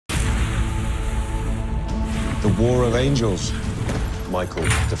The War of Angels. Michael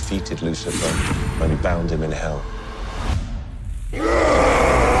defeated Lucifer and bound him in hell.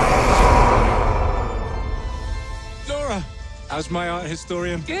 Laura! How's my art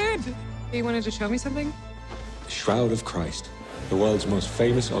historian? Good. You wanted to show me something? The Shroud of Christ. The world's most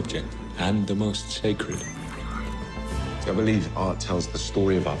famous object and the most sacred. I believe art tells the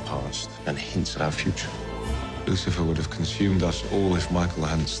story of our past and hints at our future. Lucifer would have consumed us all if Michael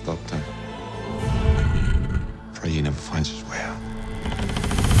hadn't stopped him. Pray he never finds his way out.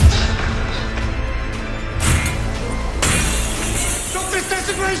 Stop this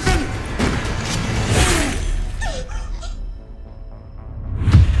desecration!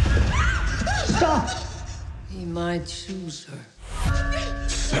 Stop! He might choose her.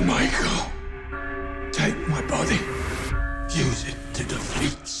 Sir Michael, take my body. Use it to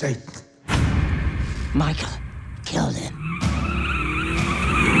defeat Satan. Michael killed him.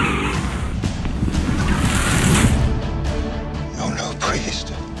 You're no priest.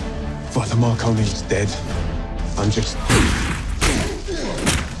 Father Marconi is dead. I'm just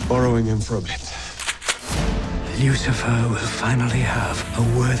borrowing him for a bit. Lucifer will finally have a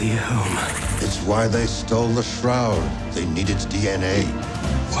worthy home. It's why they stole the shroud. They need its DNA.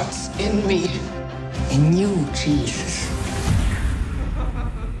 What's in me? In you, Jesus.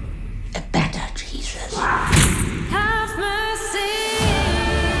 A better Jesus. Have mercy.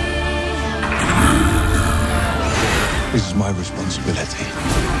 This is my responsibility.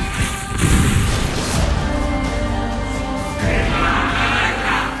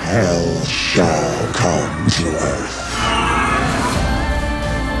 Hell shall come to earth.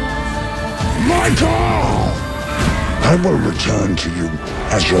 Michael! I will return to you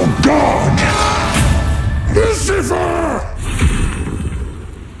as your god! Lucifer!